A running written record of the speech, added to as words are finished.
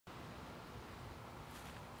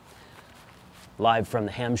live from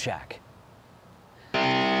the hamshack.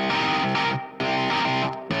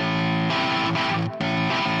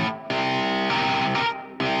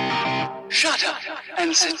 Shut up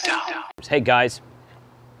and sit down. Hey guys,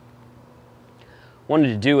 wanted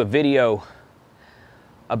to do a video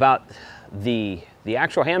about the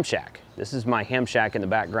actual hamshack. This is my hamshack in the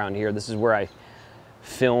background here. This is where I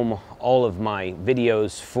film all of my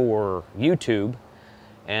videos for YouTube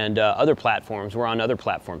and other platforms. We're on other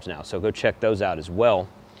platforms now, so go check those out as well.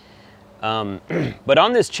 But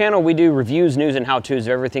on this channel, we do reviews, news, and how-tos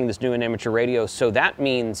of everything that's new in amateur radio. So that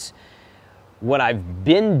means what I've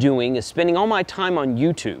been doing is spending all my time on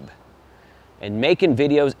YouTube and making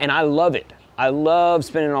videos, and I love it. I love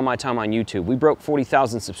spending all my time on YouTube. We broke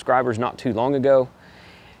 40,000 subscribers not too long ago,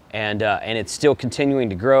 and it's still continuing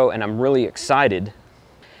to grow, and I'm really excited.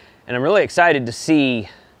 And I'm really excited to see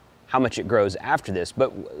how much it grows after this.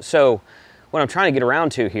 But so what I'm trying to get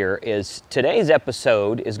around to here is today's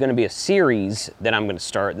episode is going to be a series that I'm going to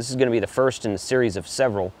start. This is going to be the first in a series of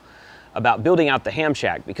several about building out the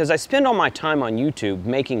hamshack, because I spend all my time on YouTube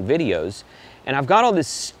making videos, and I've got all this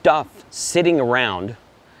stuff sitting around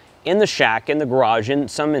in the shack, in the garage, and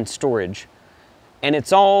some in storage, and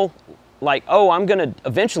it's all like, oh,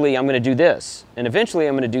 eventually I'm gonna do this, and eventually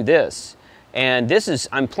I'm gonna do this, and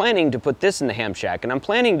I'm planning to put this in the hamshack, and I'm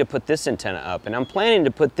planning to put this antenna up, and I'm planning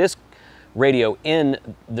to put this radio in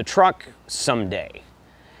the truck someday.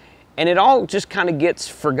 And it all just kind of gets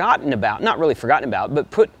forgotten about, not really forgotten about,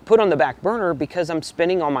 but put on the back burner because I'm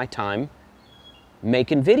spending all my time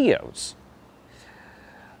making videos.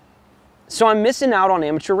 So I'm missing out on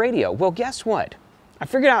amateur radio. Well, guess what? I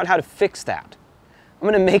figured out how to fix that. I'm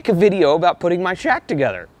gonna make a video about putting my shack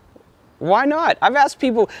together. Why not? I've asked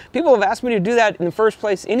people have asked me to do that in the first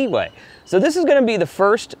place anyway. So this is gonna be the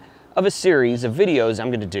first of a series of videos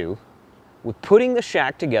I'm gonna do with putting the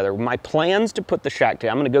shack together, my plans to put the shack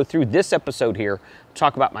together. I'm gonna go through this episode here,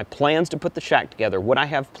 talk about my plans to put the shack together, what I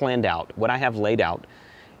have planned out, what I have laid out.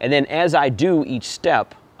 And then as I do each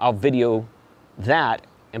step, I'll video that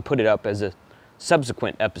and put it up as a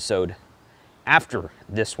subsequent episode after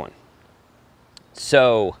this one.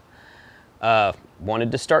 So,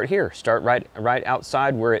 wanted to start here, start right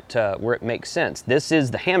outside where it makes sense. This is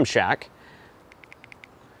the hamshack,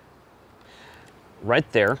 right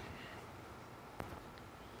there.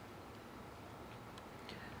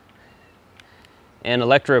 And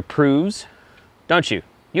Electra approves, don't you?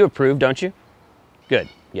 You approve, don't you? Good,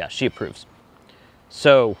 yeah, she approves.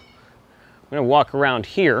 So, I'm gonna walk around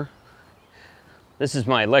here. This is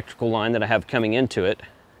my electrical line that I have coming into it.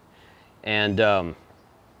 And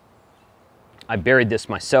I buried this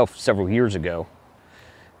myself several years ago.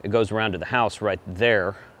 It goes around to the house right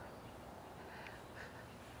there.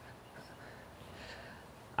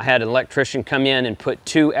 I had an electrician come in and put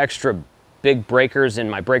 2 extra big breakers in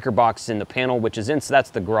my breaker box in the panel, which is so that's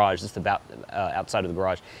the garage. That's the outside of the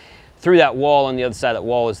garage. Through that wall, on the other side of that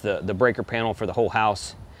wall is the breaker panel for the whole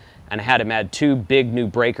house. And I had him add 2 big new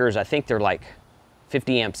breakers. I think they're like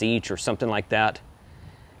 50 amps each or something like that.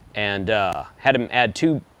 And had him add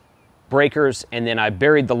 2 breakers, and then I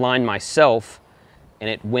buried the line myself, and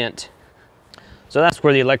it went. So that's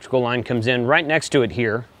where the electrical line comes in. Right next to it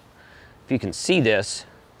here, if you can see this,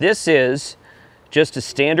 this is just a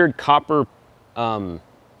standard copper, I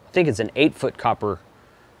think it's an 8-foot copper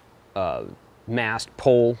mast,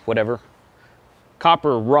 pole, whatever.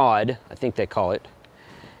 Copper rod, I think they call it.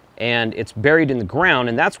 And it's buried in the ground,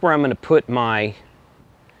 and that's where I'm gonna put I've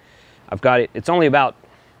got it, it's only about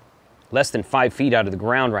less than 5 feet out of the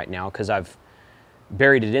ground right now because I've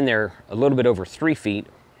buried it in there a little bit over 3 feet.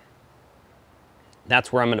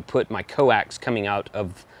 That's where I'm gonna put my coax coming out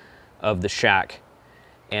of the shack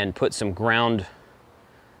and put some ground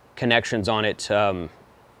connections on it and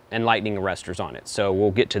lightning arresters on it. So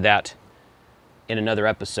we'll get to that in another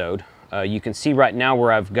episode. You can see right now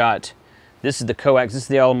where I've got, this is the coax, this is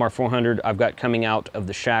the LMR 400 I've got coming out of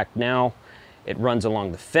the shack now. It runs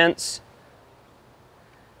along the fence,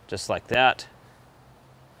 just like that.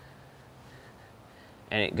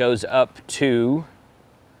 And it goes up to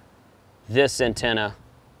this antenna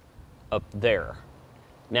up there.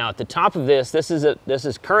 Now at the top of this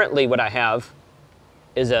is currently what I have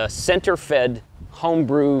is a center-fed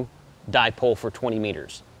homebrew dipole for 20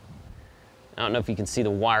 meters. I don't know if you can see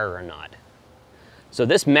the wire or not. So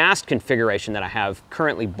this mast configuration that I have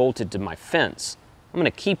currently bolted to my fence, I'm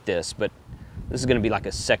gonna keep this, but this is gonna be like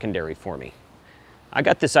a secondary for me. I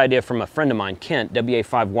got this idea from a friend of mine, Kent,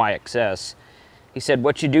 WA5YXS. He said,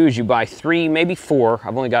 what you do is you buy 3, maybe 4,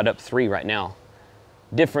 I've only got up 3 right now,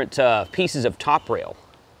 different pieces of top rail.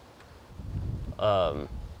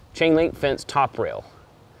 Chain link fence top rail.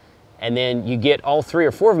 And then you get all 3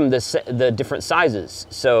 or 4 of them the different sizes.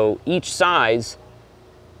 So each size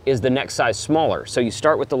is the next size smaller. So you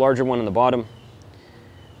start with the larger one on the bottom.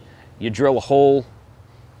 You drill a hole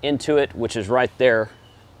into it, which is right there.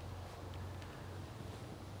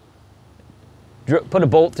 Put a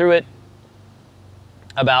bolt through it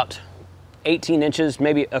about 18 inches,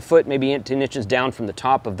 maybe a foot, maybe 18 inches down from the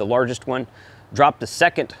top of the largest one. Drop the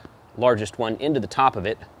second largest one into the top of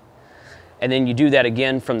it. And then you do that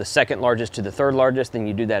again from the second largest to the third largest. Then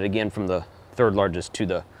you do that again from the third largest to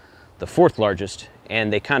the fourth largest.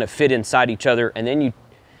 And they kind of fit inside each other. And then you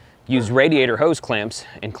use radiator hose clamps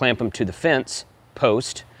and clamp them to the fence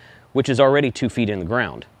post, which is already 2 feet in the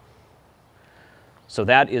ground. So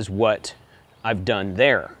that is what I've done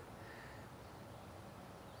there.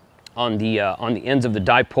 On the ends of the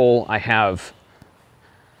dipole, I have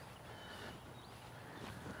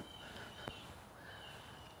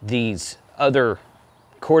these other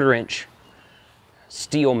 1/4 inch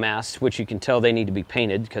steel masts, which you can tell they need to be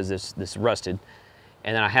painted because this rusted.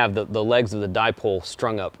 And then I have the legs of the dipole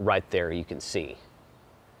strung up right there, you can see.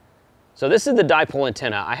 So this is the dipole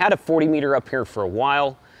antenna. I had a 40 meter up here for a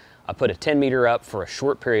while. I put a 10 meter up for a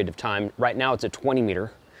short period of time. Right now it's a 20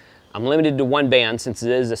 meter. I'm limited to 1 band since it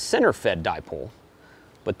is a center fed dipole,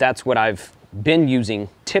 but that's what I've been using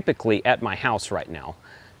typically at my house right now.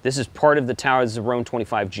 This is part of the tower. This is a Roam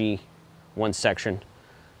 25G, one section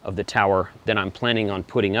of the tower that I'm planning on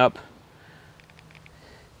putting up.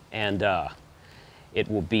 And it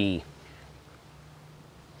will be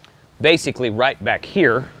basically right back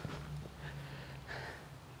here.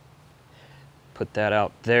 Put that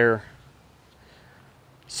out there.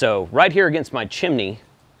 So right here against my chimney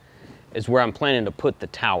is where I'm planning to put the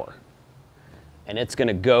tower. And it's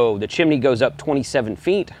gonna go, the chimney goes up 27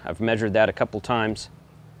 feet. I've measured that a couple times.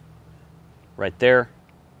 Right there.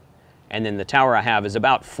 And then the tower I have is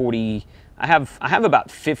about 40, I have about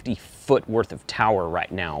 50 foot worth of tower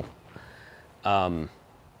right now. I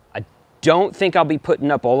don't think I'll be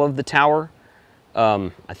putting up all of the tower.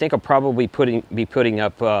 I think I'll probably be putting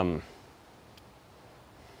up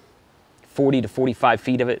 40 to 45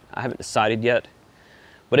 feet of it. I haven't decided yet.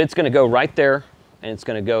 But it's gonna go right there, and it's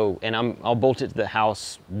gonna go, and I'll bolt it to the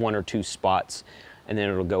house 1 or 2 spots, and then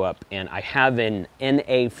it'll go up. And I have an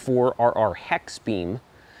NA4RR hex beam,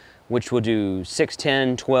 which will do 6,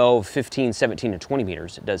 10, 12, 15, 17, and 20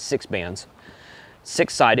 meters. It does 6 bands,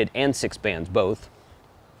 6-sided and 6 bands both.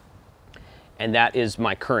 And that is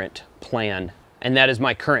my current plan. And that is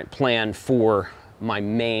my current plan for my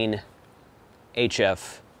main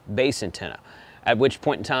HF base antenna. At which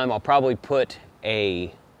point in time, I'll probably put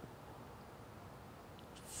a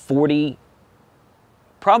 40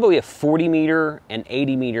 meter and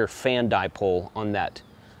 80 meter fan dipole on that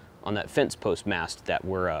fence post mast that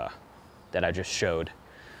that I just showed.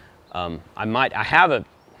 I might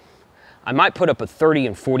put up a 30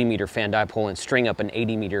 and 40 meter fan dipole and string up an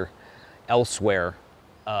 80 meter elsewhere.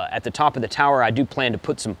 At the top of the tower, I do plan to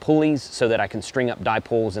put some pulleys so that I can string up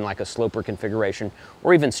dipoles in like a sloper configuration,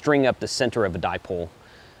 or even string up the center of a dipole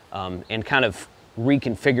and kind of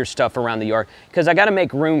reconfigure stuff around the yard, because I got to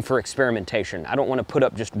make room for experimentation. I don't want to put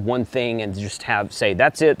up just one thing and just say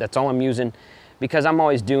that's it, that's all I'm using, because I'm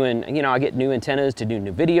always doing, you know, I get new antennas to do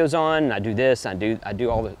new videos on, and I do this, I do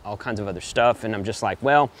all kinds of other stuff, and I'm just like,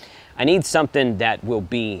 well, I need something that will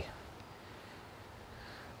be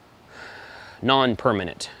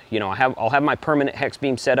non-permanent. You know, I'll have my permanent hex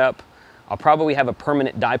beam set up. I'll probably have a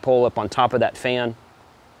permanent dipole up on top of that fan.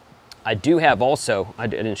 I do have also, I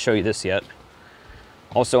didn't show you this yet,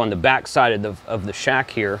 also on the back side of the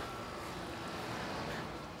shack here,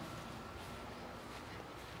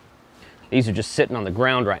 these are just sitting on the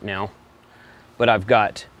ground right now, but I've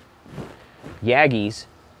got Yagis.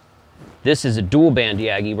 This is a dual band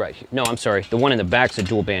Yagi right here. No, I'm sorry, the one in the back's a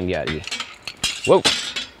dual band Yagi. Whoa.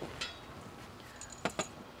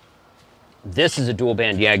 This is a dual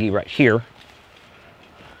band Yagi right here.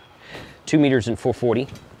 2 meters and 440.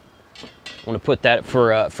 I want to put that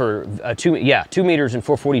for 2 meters and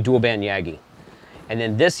 440 dual band Yagi. And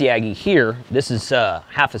then this Yagi here, this is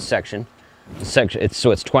half a section. So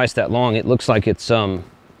it's twice that long. It looks like it's 1,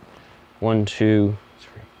 2,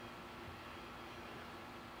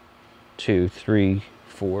 3,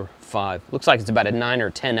 4, 5. Looks like it's about a 9 or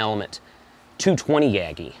 10 element 220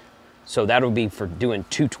 Yagi. So that'll be for doing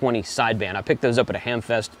 220 sideband. I picked those up at a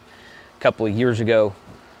Hamfest a couple of years ago.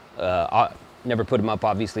 I never put them up,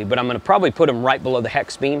 obviously, but I'm going to probably put them right below the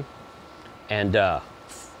hex beam and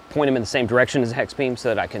point them in the same direction as the hex beam so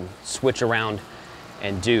that I can switch around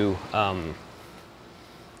and do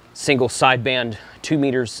single sideband 2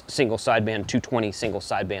 meters, single sideband 220, single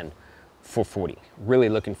sideband 440. Really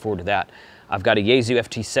looking forward to that. I've got a Yaesu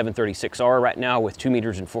FT736R right now with 2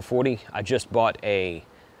 meters and 440. I just bought a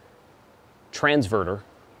transverter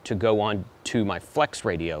to go on to my Flex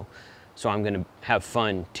radio. So I'm gonna have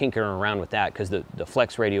fun tinkering around with that because the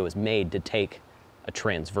Flex radio is made to take a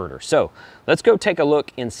transverter. So let's go take a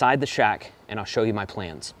look inside the shack and I'll show you my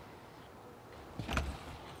plans.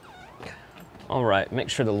 All right, make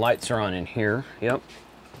sure the lights are on in here. Yep.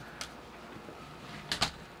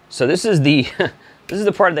 So this is the this is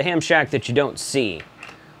the part of the ham shack that you don't see.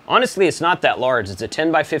 Honestly, it's not that large. It's a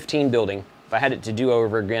 10 by 15 building. If I had it to do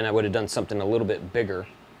over again, I would have done something a little bit bigger.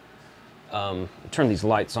 Turn these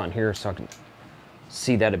lights on here so I can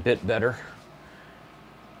see that a bit better.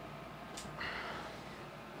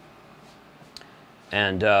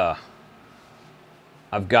 And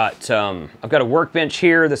I've got a workbench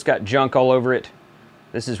here that's got junk all over it.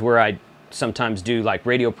 This is where I sometimes do like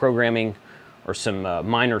radio programming or some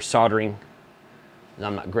minor soldering.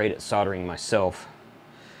 I'm not great at soldering myself.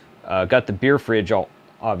 Got the beer fridge,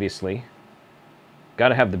 obviously. Got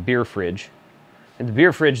to have the beer fridge. And the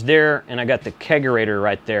beer fridge there, and I got the kegerator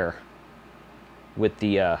right there with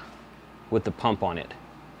the pump on it.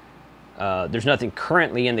 There's nothing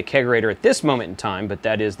currently in the kegerator at this moment in time, but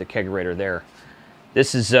that is the kegerator there.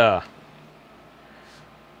 This is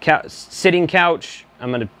sitting couch. I'm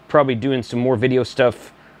going to probably doing some more video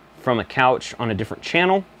stuff from a couch on a different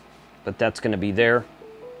channel, but that's going to be there.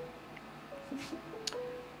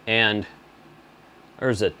 And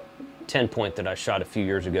there's a 10 point that I shot a few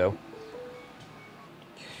years ago.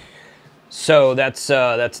 So that's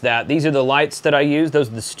that. These are the lights that I use. Those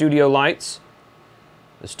are the studio lights.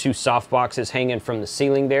 There's 2 soft boxes hanging from the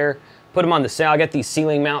ceiling there. Put them on the sale. I got these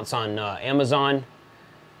ceiling mounts on Amazon,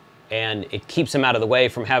 and it keeps them out of the way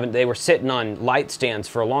from having, they were sitting on light stands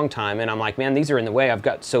for a long time, and I'm like, man, these are in the way. I've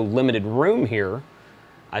got so limited room here.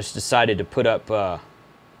 I just decided to put up on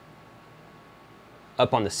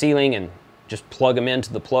the ceiling and just plug them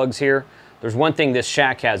into the plugs here. There's one thing this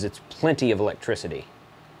shack has, it's plenty of electricity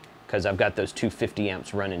because I've got those 250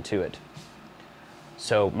 amps running to it.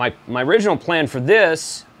 So my original plan for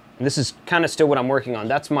this, and this is kind of still what I'm working on,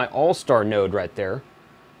 that's my all-star node right there.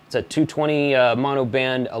 It's a 220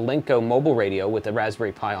 monoband Alenco mobile radio with a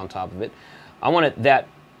Raspberry Pi on top of it. I want it,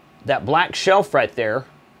 that black shelf right there,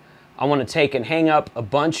 I want to take and hang up a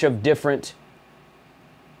bunch of different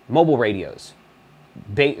mobile radios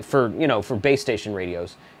for base station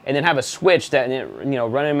radios, and then have a switch that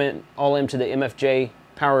run them all into the MFJ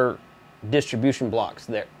power distribution blocks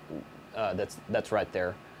there. That's right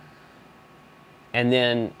there. And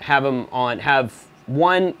then have them on, have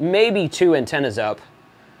 1, maybe 2 antennas up,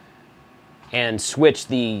 and switch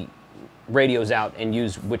the radios out and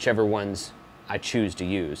use whichever ones I choose to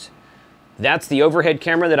use. That's the overhead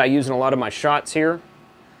camera that I use in a lot of my shots here.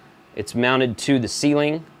 It's mounted to the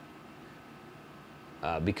ceiling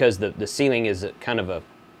because the ceiling is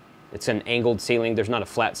it's an angled ceiling. There's not a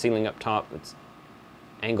flat ceiling up top. It's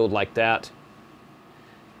angled like that.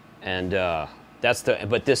 And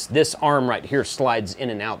but this arm right here slides in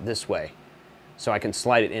and out this way. So I can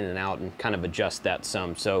slide it in and out and kind of adjust that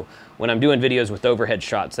some. So when I'm doing videos with overhead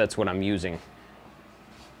shots, that's what I'm using.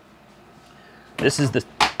 This is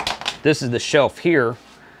the shelf here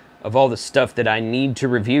of all the stuff that I need to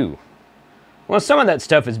review. Well, some of that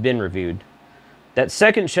stuff has been reviewed. That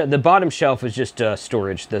second the bottom shelf is just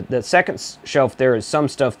storage. The second shelf there is some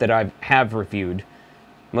stuff that I have reviewed,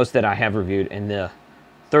 most that I have reviewed, and the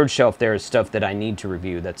third shelf there is stuff that I need to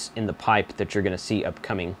review that's in the pipe that you're going to see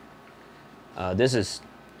upcoming. This is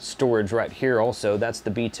storage right here also. That's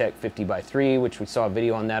the BTEC 50x3, which we saw a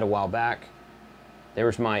video on that a while back.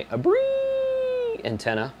 There's my Abree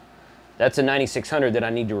antenna. That's a 9600 that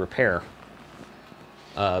I need to repair,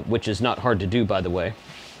 which is not hard to do, by the way.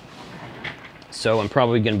 So I'm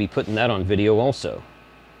probably going to be putting that on video also.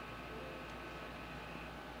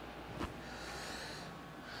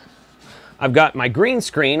 I've got my green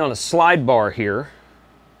screen on a slide bar here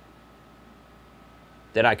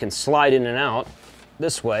that I can slide in and out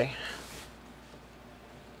this way.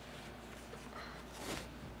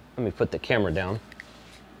 Let me put the camera down.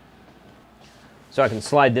 So I can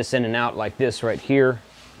slide this in and out like this right here,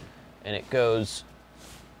 and it goes.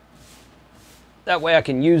 That way I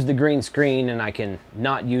can use the green screen and I can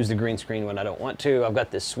not use the green screen when I don't want to. I've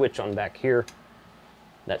got this switch on back here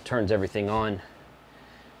that turns everything on,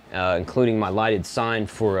 including my lighted sign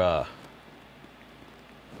for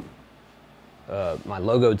my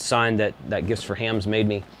logoed sign that Gifts for Hams made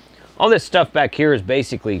me. All this stuff back here is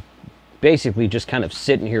basically just kind of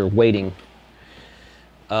sitting here waiting.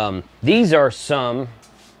 These are some,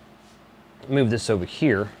 move this over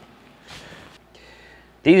here.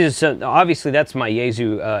 These are obviously that's my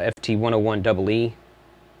Yaesu FT101EE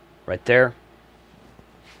right there.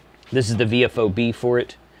 This is the VFO-B for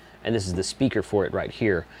it, and this is the speaker for it right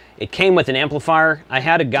here. It came with an amplifier. I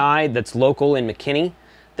had a guy that's local in McKinney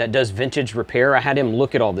that does vintage repair. I had him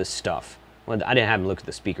look at all this stuff. Well, I didn't have him look at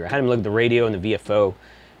the speaker. I had him look at the radio and the VFO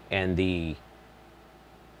and the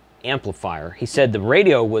amplifier. He said the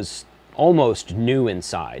radio was almost new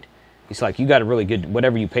inside. He's like, you got a really good,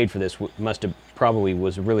 whatever you paid for this must have probably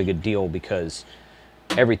was a really good deal because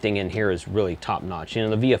everything in here is really top notch. You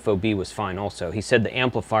know, the VFO-B was fine also. He said the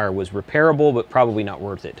amplifier was repairable, but probably not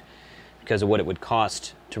worth it because of what it would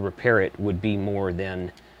cost to repair it would be more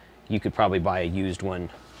than you could probably buy a used one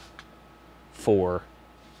for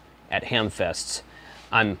at Hamfests.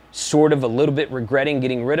 I'm sort of a little bit regretting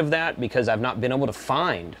getting rid of that because I've not been able to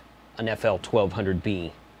find an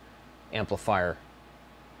FL1200B amplifier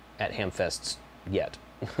at Hamfests yet.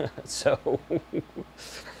 So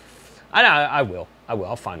I will.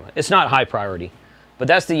 I'll find one. It's not high priority. But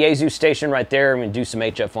that's the Yaesu station right there. I'm going to do some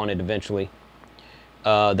HF on it eventually.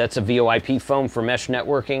 That's a VoIP phone for mesh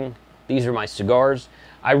networking. These are my cigars.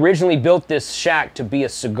 I originally built this shack to be a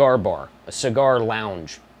cigar bar, a cigar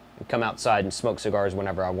lounge. I'd come outside and smoke cigars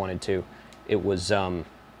whenever I wanted to. It was, I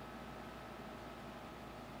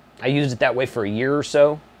used it that way for a year or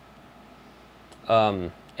so.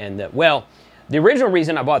 Well, the original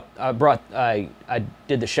reason I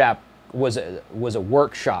did the shack was a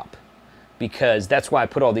workshop because that's why I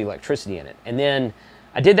put all the electricity in it. And then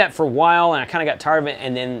I did that for a while and I kind of got tired of it.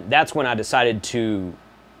 And then that's when I decided to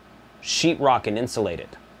sheetrock and insulate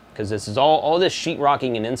it, because this is all this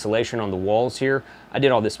sheetrocking and insulation on the walls here. I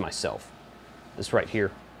did all this myself. This right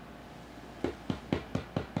here.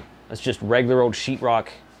 That's just regular old sheetrock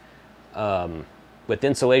with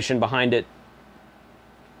insulation behind it.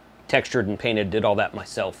 Textured and painted, did all that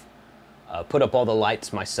myself. Put up all the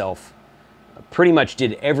lights myself. Pretty much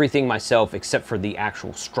did everything myself except for the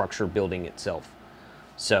actual structure building itself.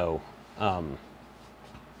 So,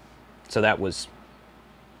 it's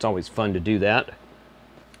always fun to do that.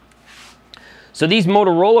 So these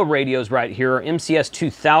Motorola radios right here are MCS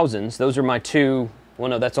 2000s. Those are my two, well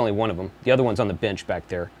no, that's only one of them. The other one's on the bench back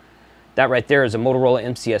there. That right there is a Motorola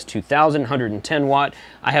MCS 2000, 110 watt.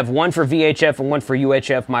 I have one for VHF and one for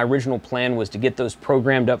UHF. My original plan was to get those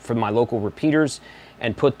programmed up for my local repeaters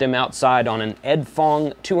and put them outside on an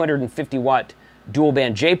Edfong 250 watt dual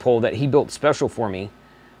band J-pole that he built special for me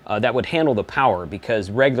that would handle the power,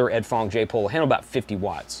 because regular Edfong J-pole handle about 50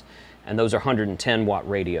 watts. And those are 110 watt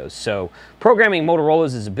radios. So programming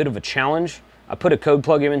Motorola's is a bit of a challenge. I put a code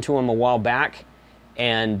plug into them a while back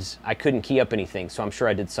and I couldn't key up anything, so I'm sure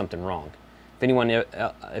I did something wrong.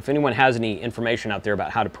 If anyone has any information out there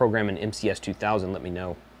about how to program an MCS 2000, let me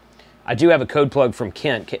know. I do have a code plug from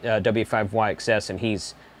Kent, W5YXS, and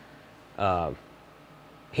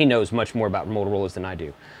he knows much more about Motorola's than I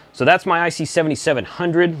do. So that's my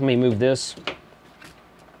IC7700. Let me move this.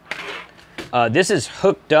 This is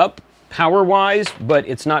hooked up power-wise, but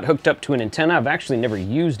it's not hooked up to an antenna. I've actually never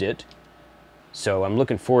used it, so I'm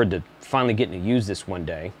looking forward to finally getting to use this one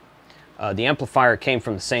day. The amplifier came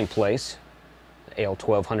from the same place, the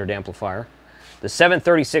AL1200 amplifier. The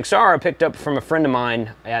 736R I picked up from a friend of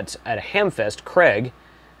mine at a Hamfest, Craig,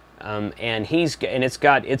 and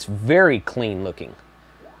it's very clean looking,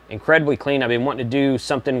 incredibly clean. I've been wanting to do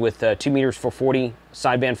something with 2 meters 440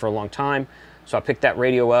 sideband for a long time, so I picked that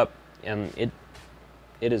radio up, and it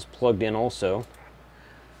is plugged in also.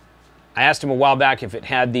 I asked him a while back if it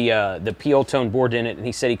had the PL tone board in it, and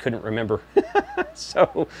he said he couldn't remember. So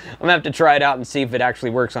I'm gonna have to try it out and see if it actually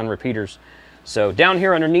works on repeaters. So down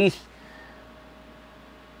here underneath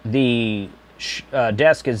the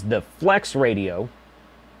desk is the Flex radio,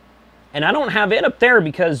 and I don't have it up there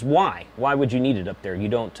because why? Why would you need it up there? You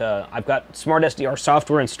don't. I've got Smart SDR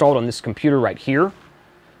software installed on this computer right here,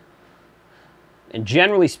 and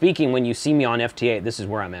generally speaking, when you see me on FT8, this is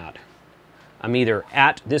where I'm at. I'm either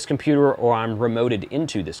at this computer or I'm remoted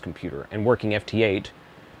into this computer and working FT8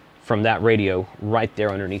 from that radio right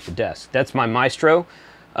there underneath the desk. That's my Maestro.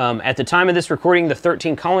 At the time of this recording, the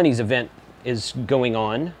 13 Colonies event is going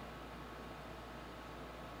on.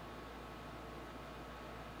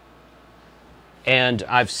 And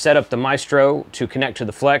I've set up the Maestro to connect to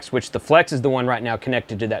the Flex, which the Flex is the one right now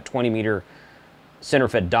connected to that 20 meter center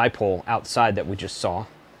fed dipole outside that we just saw.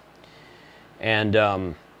 And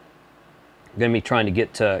I'm going to be trying to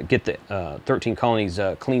get the 13 Colonies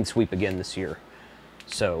clean sweep again this year.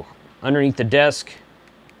 So underneath the desk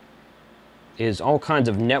is all kinds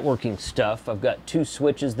of networking stuff. I've got 2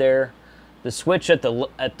 switches there. The switch at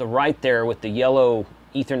the right there with the yellow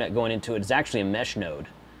Ethernet going into it is actually a mesh node.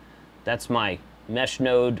 That's my mesh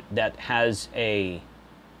node that has a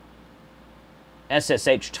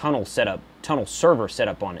SSH tunnel server set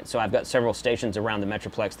up on it. So I've got several stations around the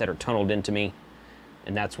Metroplex that are tunneled into me,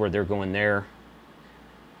 and that's where they're going there.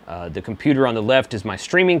 The computer on the left is my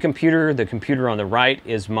streaming computer. The computer on the right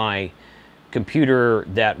is my computer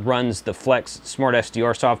that runs the Flex Smart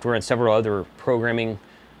SDR software and several other programming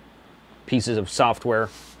pieces of software.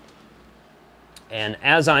 And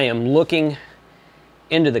as I am looking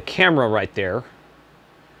into the camera right there,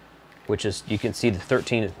 which is, you can see the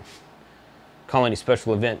 13 Colony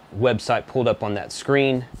Special Event website pulled up on that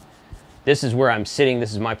screen. This is where I'm sitting.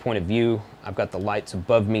 This is my point of view. I've got the lights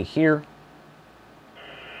above me here.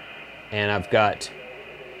 And I've got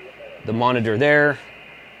the monitor there,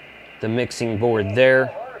 the mixing board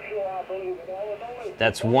there.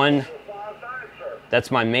 That's one.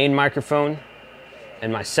 That's my main microphone.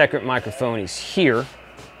 And my second microphone is here.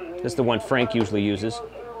 This is the one Frank usually uses.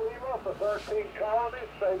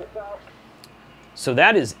 So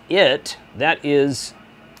that is it. That is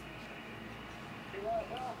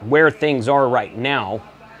where things are right now.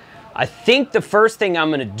 I think the first thing I'm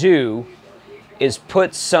going to do is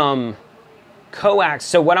put some coax.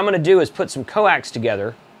 So what I'm going to do is put some coax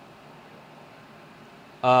together.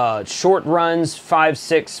 Short runs,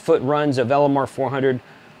 5-6 foot runs of LMR 400.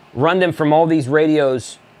 Run them from all these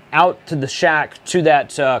radios out to the shack to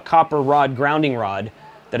that copper rod grounding rod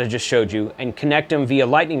that I just showed you, and connect them via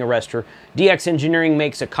lightning arrestor. DX Engineering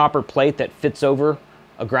makes a copper plate that fits over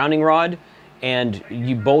a grounding rod, and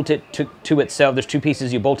you bolt it to itself. There's two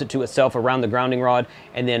pieces. You bolt it to itself around the grounding rod,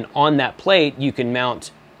 and then on that plate you can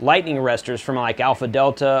mount lightning arresters from like Alpha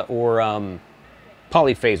Delta or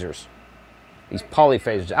polyphasers. These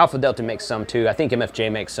polyphasers. Alpha Delta makes some too. I think MFJ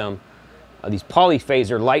makes some. These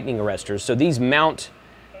polyphaser lightning arresters. So these mount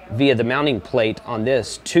via the mounting plate on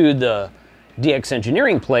this to the DX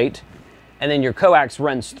Engineering plate, and then your coax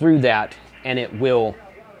runs through that, and it will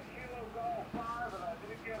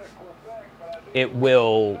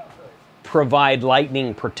provide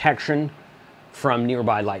lightning protection from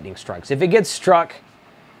nearby lightning strikes. If it gets struck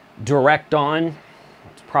direct on,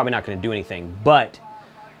 it's probably not going to do anything, but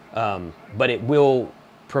it will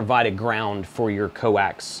provide a ground for your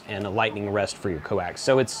coax and a lightning arrest for your coax.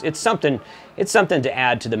 So it's something to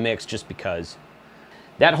add to the mix just because.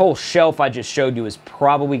 That whole shelf I just showed you is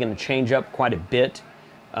probably going to change up quite a bit.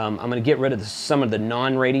 I'm going to get rid of some of the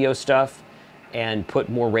non-radio stuff and put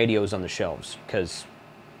more radios on the shelves, because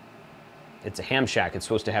it's a ham shack. It's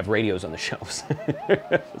supposed to have radios on the shelves.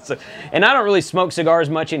 And I don't really smoke cigars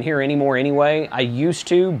much in here anymore anyway. I used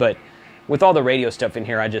to, but with all the radio stuff in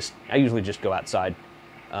here, I usually just go outside.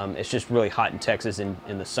 It's just really hot in Texas in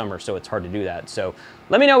the summer, so it's hard to do that. So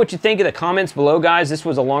let me know what you think in the comments below, guys. This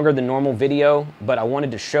was a longer than normal video, but I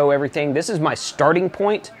wanted to show everything. This is my starting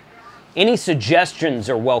point. Any suggestions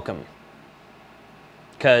are welcome,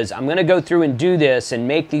 because I'm going to go through and do this and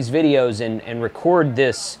make these videos and record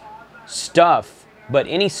this stuff, but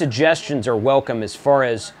any suggestions are welcome as far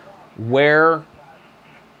as where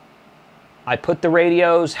I put the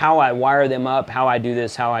radios, how I wire them up, how I do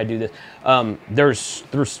this, how I do this. There's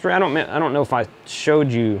I don't know if I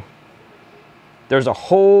showed you. There's a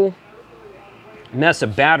whole mess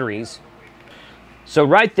of batteries. So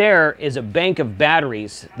right there is a bank of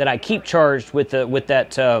batteries that I keep charged with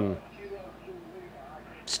that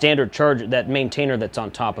standard charger, that maintainer that's on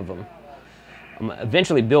top of them.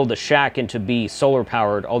 Eventually build the shack into be solar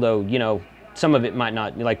powered, although, you know, some of it might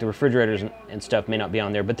not, like the refrigerators and stuff may not be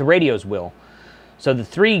on there, but the radios will. So the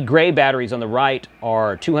 3 gray batteries on the right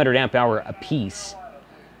are 200 amp hour apiece.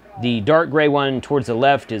 The dark gray one towards the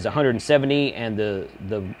left is 170, and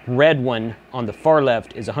the red one on the far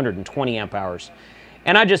left is 120 amp hours.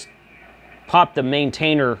 And I just pop the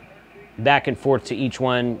maintainer back and forth to each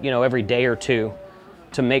one, you know, every day or two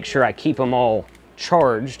to make sure I keep them all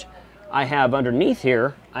charged. I have underneath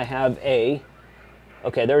here, I have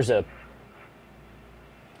there's a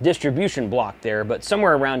distribution block there, but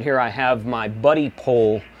somewhere around here I have my buddy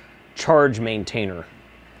pole charge maintainer.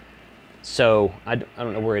 So I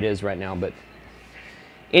don't know where it is right now, but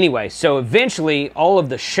anyway, so eventually all of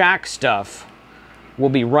the shack stuff will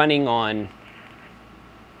be running on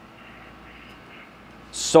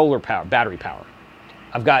solar power, battery power.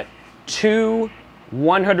 I've got 2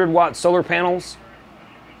 100-watt solar panels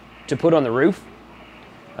to put on the roof.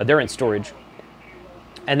 They're in storage.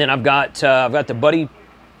 And then I've got the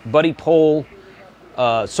Buddy Pole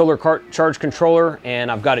solar charge controller, and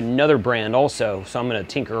I've got another brand also, so I'm going to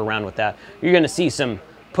tinker around with that. You're going to see some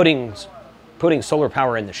putting solar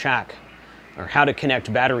power in the shack, or how to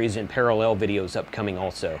connect batteries in parallel videos upcoming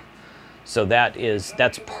also. So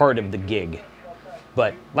that's part of the gig.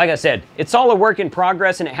 But like I said, it's all a work in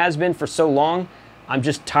progress, and it has been for so long. I'm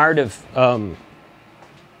just tired of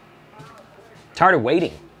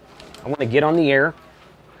waiting. I want to get on the air.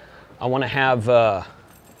 I want to have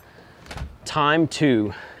time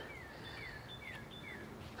to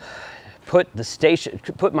put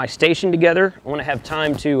my station together. I want to have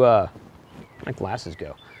time to my glasses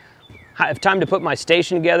go. I have time to put my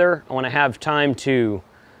station together. I want to have time to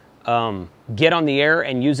get on the air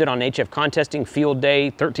and use it on HF contesting, field day,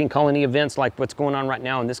 13 colony events like what's going on right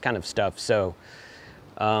now and this kind of stuff. So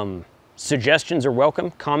suggestions are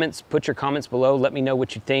welcome. Comments, put your comments below. Let me know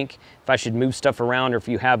what you think, if I should move stuff around, or if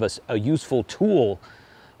you have a useful tool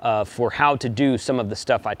for how to do some of the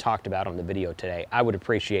stuff I talked about on the video today. I would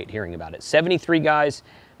appreciate hearing about it. 73 guys.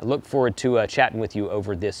 I look forward to chatting with you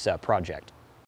over this project.